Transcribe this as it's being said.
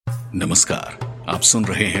नमस्कार, आप सुन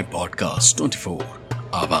रहे हैं पॉडकास्ट 24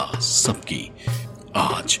 आवाज सबकी।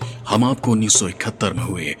 आज हम आपको 1971 में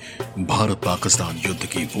हुए भारत पाकिस्तान युद्ध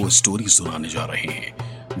की वो स्टोरी सुनाने जा रहे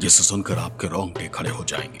हैं जिसे सुनकर आपके रोंगटे खड़े हो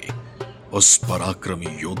जाएंगे। उस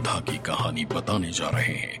पराक्रमी योद्धा की कहानी बताने जा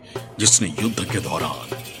रहे हैं जिसने युद्ध के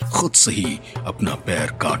दौरान खुद से ही अपना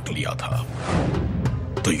पैर काट लिया था।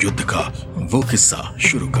 तो युद्ध का वो किस्सा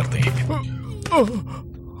शुरू करते हैं।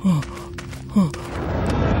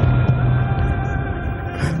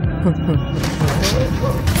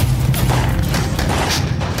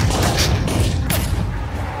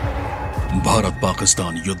 भारत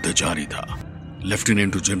पाकिस्तान युद्ध जारी था।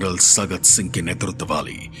 लेफ्टिनेंट जनरल सगत सिंह के नेतृत्व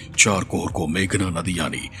वाली 4 कोर को मेघना नदी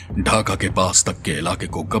यानी ढाका के पास तक के इलाके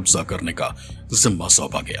को कब्जा करने का जिम्मा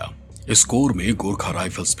सौंपा गया। इस कोर में गोरखा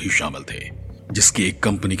राइफल्स भी शामिल थे, जिसकी एक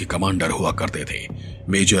कंपनी के कमांडर हुआ करते थे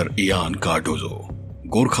मेजर इयान कार्डोजो।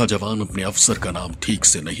 गोरखा जवान अपने अफसर का नाम ठीक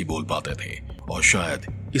से नहीं बोल पाते थे और शायद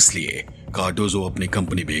इसलिए कार्डोजो अपनी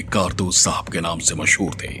कंपनी में कारतूस साहब के नाम से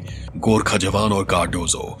मशहूर थे। गोरखा जवान और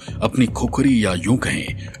कार्डोजो अपनी खुखरी या यूं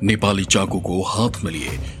कहें नेपाली चाकू को हाथ में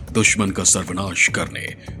लिए दुश्मन का सर्वनाश करने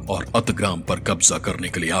और अतग्राम पर कब्जा करने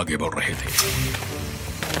के लिए आगे बढ़ रहे थे।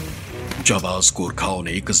 जाबाज गोरखाओं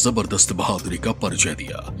ने एक जबरदस्त बहादुरी का परिचय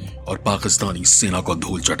दिया और पाकिस्तानी सेना को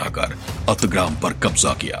धूल चटाकर अतग्राम पर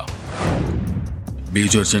कब्जा किया।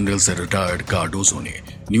 मेजर जनरल से रिटायर्ड कार्डोजो ने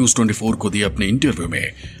न्यूज 24 को दिए अपने इंटरव्यू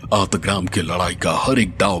में अतग्राम की लड़ाई का हर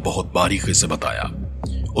एक दांव बहुत बारीकी से बताया।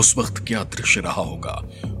 उस वक्त क्या दृश्य रहा होगा,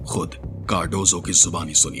 खुद कार्डोजो की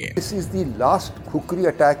जुबानी सुनिए। This is the last khukri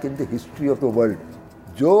attack in the history of the world.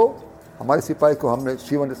 जो हमारे सिपाही को हमने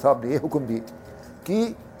श्रीवंत साहब ने ये हुक्म दी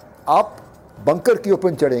कि आप बंकर के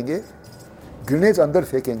ऊपर चढ़ेंगे, ग्रेनेड अंदर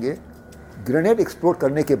फेंकेंगे, ग्रेनेड एक्सप्लोड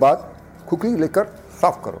करने के बाद खुकरी लेकर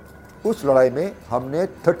साफ करो। उस लड़ाई में हमने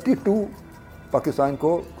 32 पाकिस्तान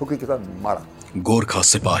को खुकरी के साथ मारा। गोरखा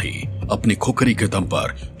सिपाही अपनी खुकरी के दम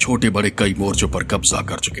पर छोटे बड़े कई मोर्चों पर कब्जा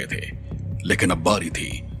कर चुके थे, लेकिन अब बारी थी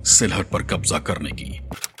सिलहट पर कब्जा करने की।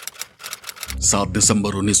 7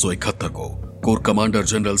 दिसंबर 1971 को corps commander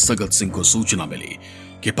general Sagat Singh को सूचना मिली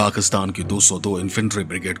कि पाकिस्तान की 202 इन्फेंट्री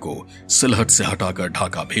ब्रिगेड को सिलहट से हटाकर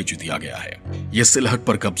ढाका भेज दिया गया है। यह सिलहट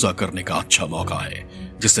पर कब्जा करने का अच्छा मौका है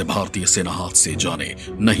जिसे भारतीय सेना हाथ से जाने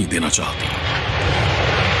नहीं देना चाहती।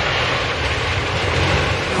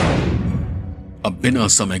 अब बिना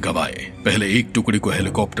समय गवाए पहले एक टुकड़ी को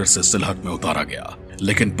हेलीकॉप्टर से सिलहट में उतारा गया,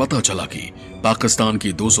 लेकिन पता चला कि पाकिस्तान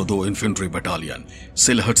की 202 इन्फेंट्री बटालियन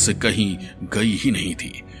सिलहट से कहीं गई ही नहीं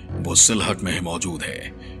थी। वो सिलहट में ही मौजूद है।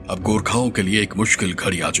 अब गोरखाओं के लिए एक मुश्किल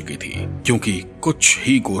घड़ी आ चुकी थी, क्योंकि कुछ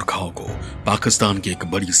ही गोरखाओं को पाकिस्तान की एक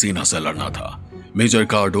बड़ी सेना से लड़ना था। मेजर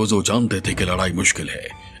कार्डोजो जानते थे कि लड़ाई मुश्किल है,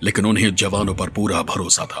 लेकिन उन्हें जवानों पर पूरा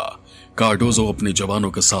भरोसा था। कार्डोजो अपने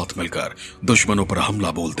जवानों के साथ मिलकर दुश्मनों पर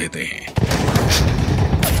हमला बोल देते हैं।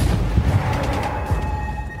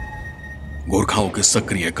 गोरखाओं के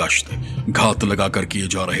सक्रिय गश्त, घात लगाकर किए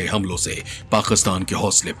जा रहे हमलों से पाकिस्तान के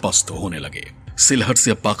हौसले पस्त होने लगे। सिलहट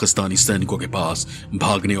से अब पाकिस्तानी सैनिकों के पास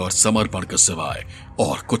भागने और समर्पण के सिवाय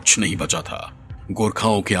और कुछ नहीं बचा था।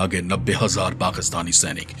 गोरखाओं के आगे 90,000 पाकिस्तानी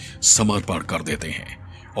सैनिक समर्पण कर देते हैं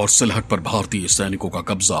और सिलहट पर भारतीय सैनिकों का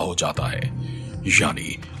कब्जा हो जाता है।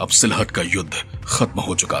 यानी अब सिलहट का युद्ध खत्म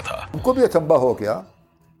हो चुका था। उनको भी अचंभा हो गया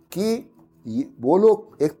कि वो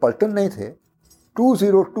लोग एक पलटन नहीं थे।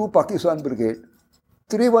 202 Pakistan brigade,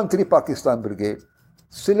 313 Pakistan brigade,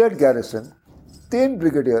 Sylhet garrison, 3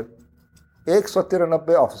 brigadier,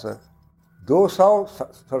 193 officer,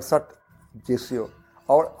 267 JCO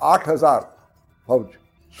और 8,000 फौज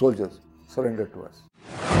सोल्जर्स सरेंडर टू अस।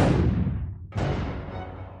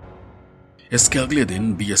 इसके अगले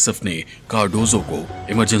दिन बीएसएफ ने कार्डोजो को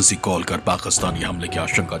इमरजेंसी कॉल कर पाकिस्तानी हमले की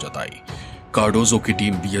आशंका जताई। कार्डोजो की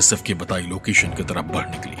टीम बीएसएफ की बताई लोकेशन की तरफ बढ़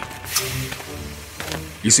निकली।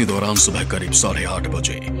 इसी दौरान सुबह करीब 8:30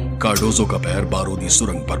 बजे कार्डोजो का पैर बारूदी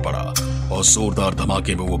सुरंग पर पड़ा और जोरदार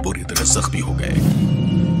धमाके में वो बुरी तरह जख्मी हो गए।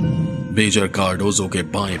 मेजर कार्डोजो के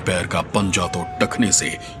बाएं पैर का पंजा तो टखने से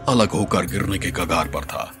अलग होकर गिरने के कगार पर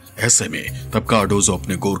था। ऐसे में तब कार्डोजो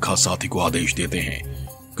अपने गोरखा साथी को आदेश देते हैं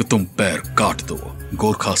कि तुम पैर काट दो।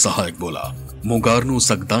 गोरखा सहायक बोला, मुगारनू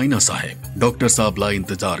सकदाइना साहेब, डॉक्टर साहब ला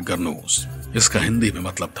इंतजार करनूस। इसका हिंदी में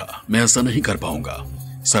मतलब था, मैं ऐसा नहीं कर पाऊंगा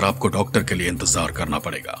सर, आपको डॉक्टर के लिए इंतजार करना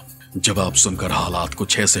पड़ेगा। जवाब सुनकर हालात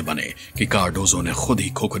कुछ ऐसे बने कि कार्डोजो ने खुद ही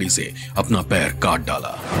खोखरी से अपना पैर काट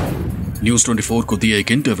डाला। न्यूज 24 को दिए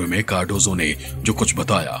एक इंटरव्यू में कार्डोजो ने जो कुछ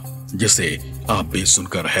बताया जिसे आप भी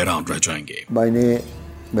सुनकर हैरान रह जाएंगे। मैंने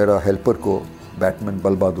मेरा हेल्पर को, बैटमैन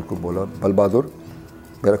बल बहादुर को बोला, बल बहादुर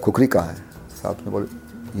मेरा खुखरी कहाँ है? साहब ने बोला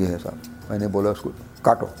ये है साहब। मैंने बोला उसको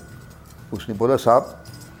काटो। उसने बोला साहब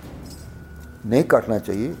नहीं काटना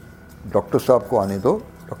चाहिए, डॉक्टर साहब को आने दो,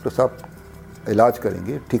 डॉक्टर साहब इलाज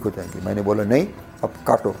करेंगे, ठीक हो जाएंगे। मैंने बोला नहीं, अब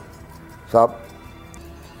काटो साहब,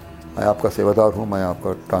 मैं आपका सेवादार हूँ, मैं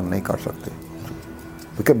आपका टांग नहीं काट सकते,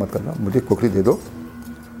 फिक्र मत करना, मुझे खोखली दे दो।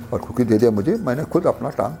 और खोखली दे दिया मुझे, मैंने खुद अपना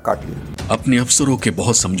टांग काट लिया। अपने अफसरों के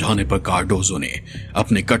बहुत समझाने पर कार्डोजो ने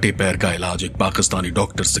अपने कटे पैर का इलाज एक पाकिस्तानी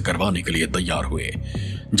डॉक्टर से करवाने के लिए तैयार हुए,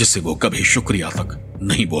 जिससे वो कभी शुक्रिया तक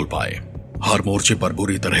नहीं बोल पाए। हर मोर्चे पर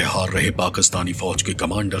बुरी तरह हार रहे पाकिस्तानी फौज के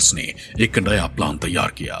कमांडर्स ने एक नया प्लान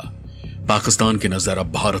तैयार किया। पाकिस्तान की नजर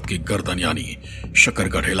अब भारत की गर्दन यानी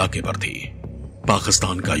शकरगढ़ इलाके पर थी।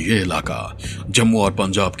 पाकिस्तान का यह इलाका जम्मू और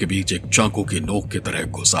पंजाब के बीच एक चाकू की नोक की तरह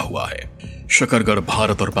घुसा हुआ है। शकरगढ़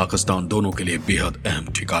भारत और पाकिस्तान दोनों के लिए बेहद अहम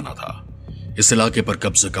ठिकाना था। इस इलाके पर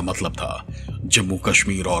कब्जे का मतलब था जम्मू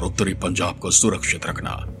कश्मीर और उत्तरी पंजाब को सुरक्षित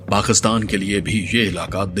रखना। पाकिस्तान के लिए भी ये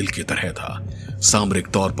इलाका दिल की तरह था। सामरिक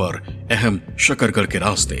तौर पर अहम शकरगढ़ के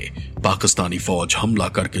रास्ते पाकिस्तानी फौज हमला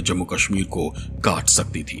करके जम्मू कश्मीर को काट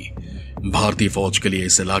सकती थी। भारतीय फौज के लिए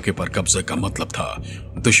इस इलाके पर कब्जे का मतलब था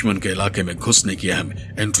दुश्मन के इलाके में घुसने की अहम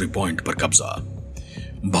एंट्री पॉइंट पर कब्जा।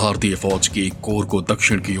 भारतीय फौज की एक कोर को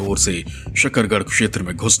दक्षिण की ओर से शकरगढ़ क्षेत्र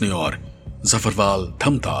में घुसने और जफरवाल,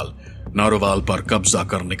 धमताल, नारोवाल पर कब्जा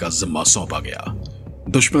करने का जिम्मा सौंपा गया।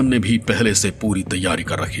 दुश्मन ने भी पहले से पूरी तैयारी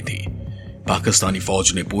कर रखी थी। पाकिस्तानी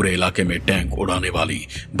फौज ने पूरे इलाके में टैंक उड़ाने वाली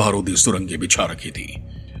बारूदी सुरंगें बिछा रखी थी।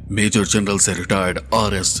 मेजर जनरल से रिटायर्ड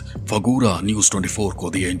RS फगूरा न्यूज 24 को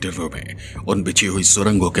दिए इंटरव्यू में उन बिछी हुई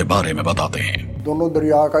सुरंगों के बारे में बताते हैं। दोनों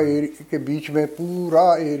दरिया का के बीच में पूरा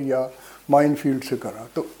एरिया माइनफील्ड से करा,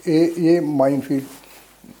 तो ये माइनफील्ड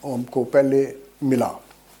हमको पहले मिला।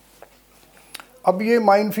 अब ये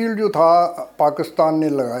माइनफील्ड जो था पाकिस्तान ने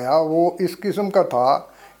लगाया वो इस किस्म का था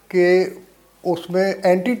कि उसमें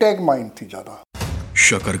एंटी टैंक माइन थी ज़्यादा।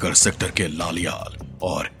 शकरगढ़ सेक्टर के लालियाल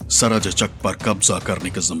और सरजचक पर कब्जा करने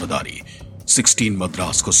की जिम्मेदारी 16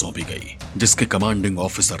 मद्रास को सौंपी गई, जिसके कमांडिंग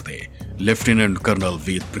ऑफिसर थे लेफ्टिनेंट कर्नल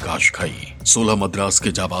वेद प्रकाश खई। 16 मद्रास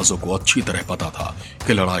के जाबाजों को अच्छी तरह पता था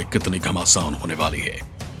कि लड़ाई कितनी घमासान होने वाली है।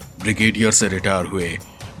 ब्रिगेडियर से रिटायर हुए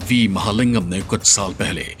वी महालिंगम ने कुछ साल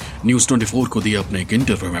पहले न्यूज 24 को दिए अपने एक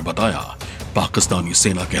इंटरव्यू में बताया पाकिस्तानी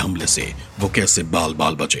सेना के हमले से वो कैसे बाल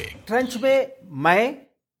बाल बचे। ट्रेंच में मैं,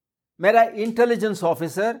 मेरा इंटेलिजेंस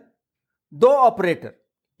ऑफिसर, 2 ऑपरेटर,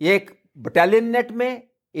 एक बटालियन नेट में,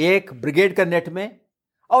 एक ब्रिगेड का नेट में,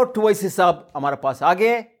 और टुवैसी साहब हमारे पास आ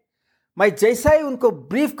गए। मैं जैसा ही उनको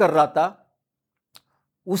ब्रीफ कर रहा था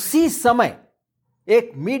उसी समय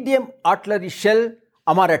एक मीडियम आर्टिलरी शेल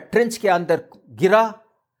हमारा ट्रेंच के अंदर गिरा,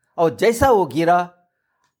 और जैसा वो गिरा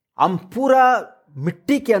हम पूरा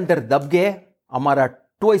मिट्टी के अंदर दब गए। हमारा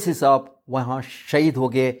टुवैसी साहब वहां शहीद हो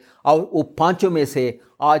गए, और वो 5 में से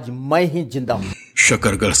आज मैं ही जिंदा हूं।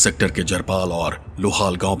 शकरगढ़ सेक्टर के जरपाल और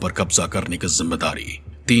लोहाल गांव पर कब्जा करने की जिम्मेदारी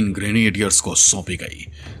 3 ग्रेनेडियर्स को सौंपी गई,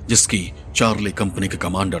 जिसकी चार्ली कंपनी के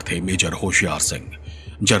कमांडर थे मेजर होशियार सिंह।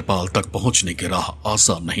 जरपाल तक पहुंचने की राह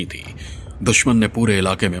आसान नहीं थी। दुश्मन ने पूरे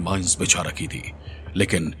इलाके में माइंस बिछा रखी थी,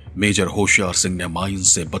 लेकिन मेजर होशियार सिंह ने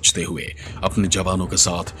माइंस से बचते हुए अपने जवानों के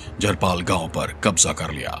साथ जरपाल गांव पर कब्जा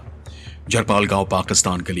कर लिया। जरपाल गांव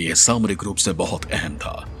पाकिस्तान के लिए सामरिक रूप से बहुत अहम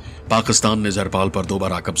था। पाकिस्तान ने जरपाल पर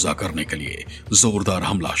दोबारा कब्जा करने के लिए जोरदार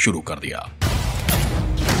हमला शुरू कर दिया।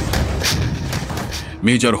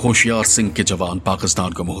 मेजर होशियार सिंह के जवान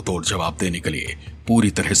पाकिस्तान को मुंहतोड़ जवाब देने के लिए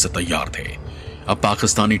पूरी तरह से तैयार थे। अब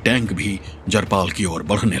पाकिस्तानी टैंक भी जरपाल की ओर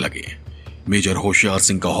बढ़ने लगे। मेजर होशियार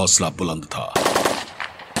सिंह का हौसला बुलंद था।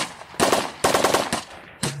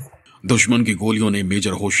 दुश्मन की गोलियों ने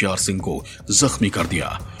मेजर होशियार सिंह को जख्मी कर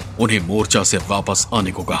दिया। उन्हें मोर्चा से वापस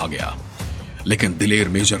आने को कहा गया, लेकिन दिलेर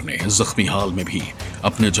मेजर ने जख्मी हाल में भी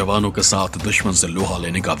अपने जवानों के साथ दुश्मन से लोहा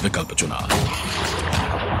लेने का विकल्प चुना।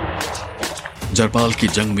 जरपाल की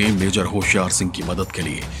जंग में मेजर होशियार सिंह की मदद के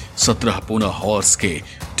लिए 17 पूना हॉर्स के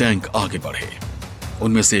टैंक आगे बढ़े।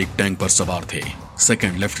 उनमें से एक टैंक पर सवार थे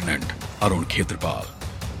second lieutenant Arun Khetarpal.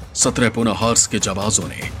 17 Poona Horse के जाबाजों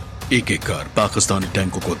ने एक एक कर पाकिस्तानी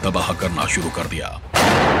टैंकों को तबाह करना शुरू कर दिया।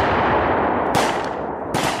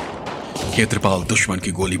 खेत्रपाल दुश्मन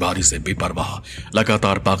की गोलीबारी से बेपरवाह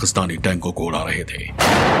लगातार पाकिस्तानी टैंकों को उड़ा रहे थे।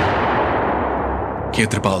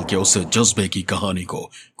 खेत्रपाल के उस जज्बे की कहानी को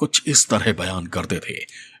कुछ इस तरह बयान करते थे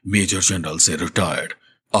मेजर जनरल से रिटायर्ड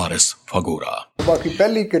RS फगूरा। बाकी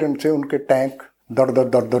पहली किरण से उनके टैंक दर दर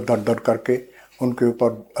दर दर दर दर करके उनके ऊपर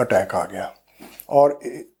अटैक आ गया, और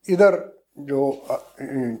इधर जो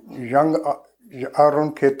यंग अरुण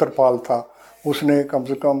खेत्रपाल था उसने कम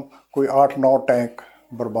से कम कोई 8-9 टैंक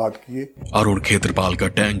बर्बाद किए। अरुण खेत्रपाल का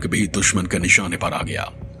टैंक भी दुश्मन के निशाने पर आ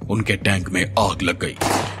गया। उनके टैंक में आग लग गई।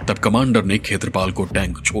 तब कमांडर ने खेत्रपाल को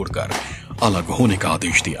टैंक छोड़कर अलग होने का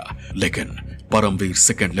आदेश दिया, लेकिन परमवीर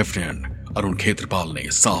सेकंड लेफ्टिनेंट अरुण खेत्रपाल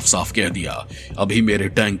ने साफ साफ कह दिया, अभी मेरे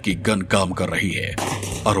टैंक की गन काम कर रही है।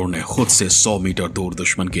 अरुण ने खुद से 100 मीटर दूर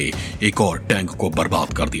दुश्मन के एक और टैंक को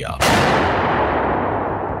बर्बाद कर दिया।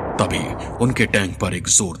 तभी उनके टैंक पर एक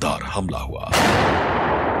जोरदार हमला हुआ।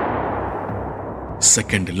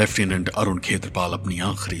 सेकंड लेफ्टिनेंट अरुण खेत्रपाल अपनी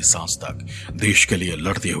आखिरी सांस तक देश के लिए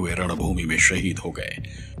लड़ते हुए रणभूमि में शहीद हो गए।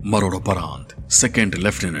 मरणोपरांत सेकंड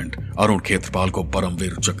लेफ्टिनेंट अरुण खेत्रपाल को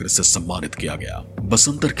परमवीर चक्र से सम्मानित किया गया।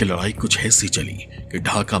 बसंतर की लड़ाई कुछ ऐसी चली कि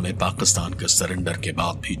ढाका में पाकिस्तान के सरेंडर के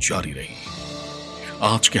बाद भी जारी रही।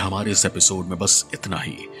 आज के हमारे इस एपिसोड में बस इतना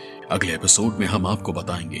ही। अगले एपिसोड में हम आपको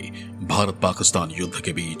बताएंगे भारत पाकिस्तान युद्ध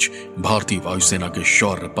के बीच भारतीय वायुसेना के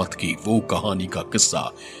शौर्य पथ की वो कहानी का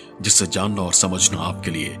किस्सा जिसे जानना और समझना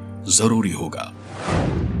आपके लिए जरूरी होगा।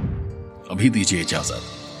 अभी दीजिए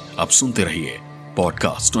इजाजत। आप सुनते रहिए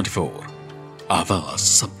पॉडकास्ट 24, आवाज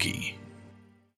सबकी।